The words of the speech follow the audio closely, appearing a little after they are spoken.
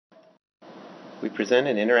We present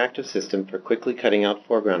an interactive system for quickly cutting out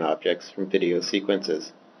foreground objects from video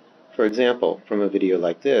sequences. For example, from a video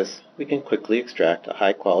like this, we can quickly extract a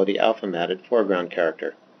high-quality alpha-matted foreground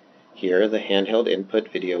character. Here, the handheld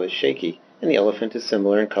input video is shaky, and the elephant is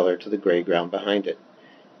similar in color to the gray ground behind it.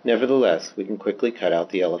 Nevertheless, we can quickly cut out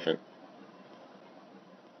the elephant.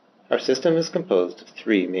 Our system is composed of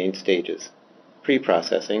three main stages: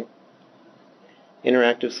 preprocessing,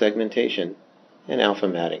 interactive segmentation, and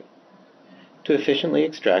alpha-matting. To efficiently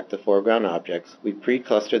extract the foreground objects, we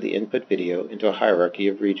pre-cluster the input video into a hierarchy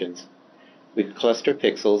of regions. We cluster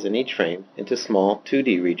pixels in each frame into small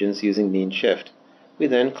 2D regions using mean shift. We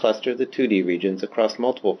then cluster the 2D regions across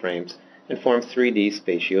multiple frames and form 3D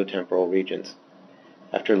spatiotemporal regions.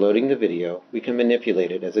 After loading the video, we can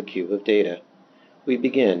manipulate it as a cube of data. We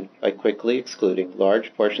begin by quickly excluding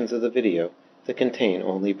large portions of the video that contain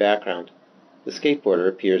only background. The skateboarder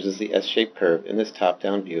appears as the S-shaped curve in this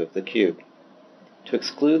top-down view of the cube. To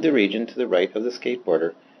exclude the region to the right of the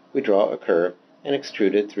skateboarder, we draw a curve and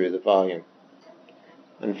extrude it through the volume.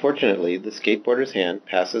 Unfortunately, the skateboarder's hand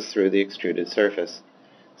passes through the extruded surface,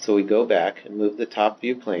 so we go back and move the top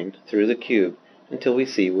view plane through the cube until we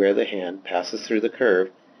see where the hand passes through the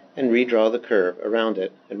curve, and redraw the curve around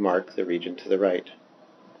it and mark the region to the right.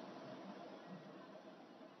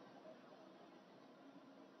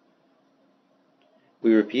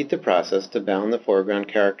 We repeat the process to bound the foreground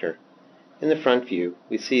character. In the front view,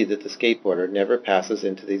 we see that the skateboarder never passes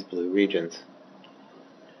into these blue regions.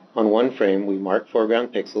 On one frame, we mark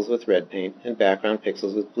foreground pixels with red paint and background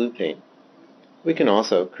pixels with blue paint. We can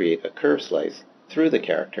also create a curve slice through the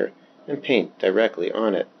character and paint directly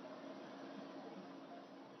on it.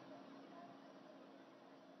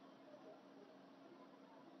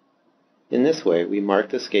 In this way, we mark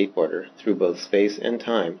the skateboarder through both space and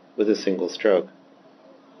time with a single stroke.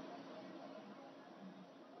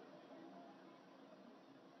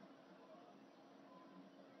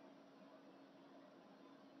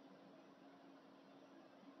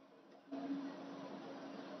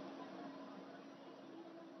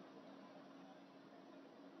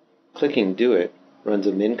 Clicking Do It runs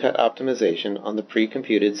a min-cut optimization on the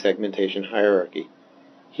pre-computed segmentation hierarchy.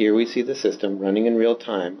 Here we see the system running in real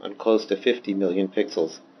time on close to 50 million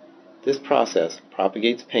pixels. This process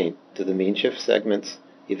propagates paint to the mean shift segments,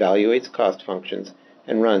 evaluates cost functions,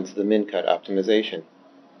 and runs the min-cut optimization.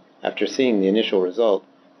 After seeing the initial result,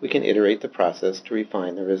 we can iterate the process to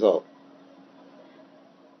refine the result.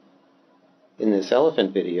 In this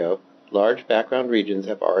elephant video, large background regions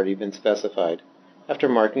have already been specified. After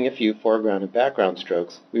marking a few foreground and background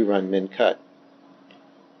strokes, we run min-cut.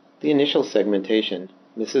 The initial segmentation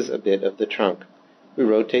misses a bit of the trunk. We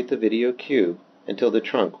rotate the video cube until the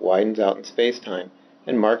trunk widens out in space-time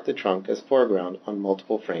and mark the trunk as foreground on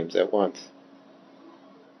multiple frames at once.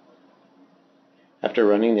 After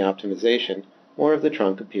running the optimization, more of the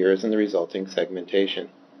trunk appears in the resulting segmentation.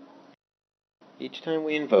 Each time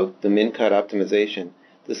we invoke the min-cut optimization,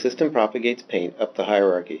 the system propagates paint up the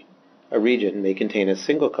hierarchy. A region may contain a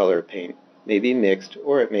single color of paint, may be mixed,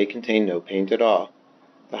 or it may contain no paint at all.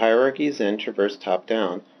 The hierarchy is then traversed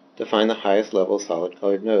top-down to find the highest level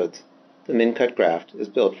solid-colored nodes. The min-cut graph is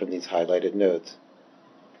built from these highlighted nodes.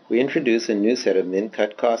 We introduce a new set of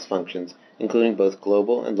min-cut cost functions, including both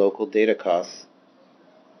global and local data costs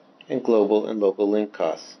and global and local link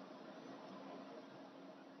costs.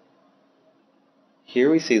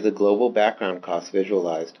 Here we see the global background cost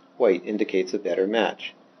visualized. White indicates a better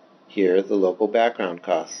match. Here, the local background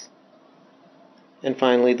costs. And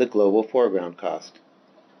finally, the global foreground cost.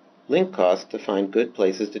 Link costs define good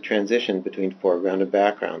places to transition between foreground and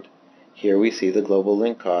background. Here we see the global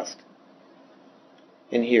link cost.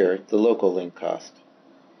 And here, the local link cost.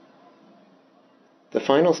 The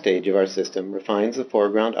final stage of our system refines the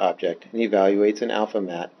foreground object and evaluates an alpha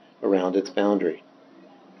mat around its boundary.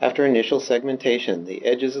 After initial segmentation, the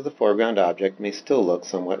edges of the foreground object may still look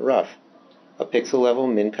somewhat rough. A pixel-level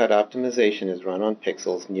min-cut optimization is run on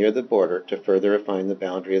pixels near the border to further refine the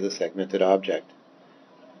boundary of the segmented object.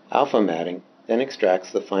 Alpha matting then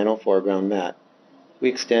extracts the final foreground mat. We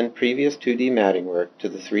extend previous 2D matting work to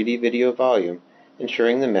the 3D video volume,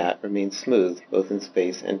 ensuring the mat remains smooth both in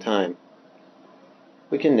space and time.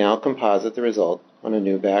 We can now composite the result on a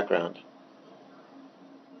new background.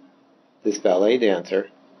 This ballet dancer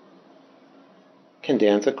can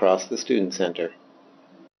dance across the student center.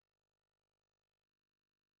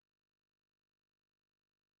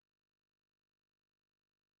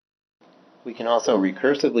 We can also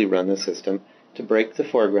recursively run the system to break the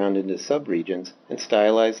foreground into subregions and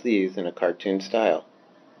stylize these in a cartoon style.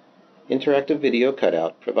 Interactive Video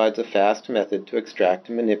Cutout provides a fast method to extract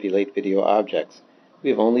and manipulate video objects. We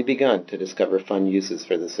have only begun to discover fun uses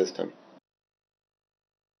for the system.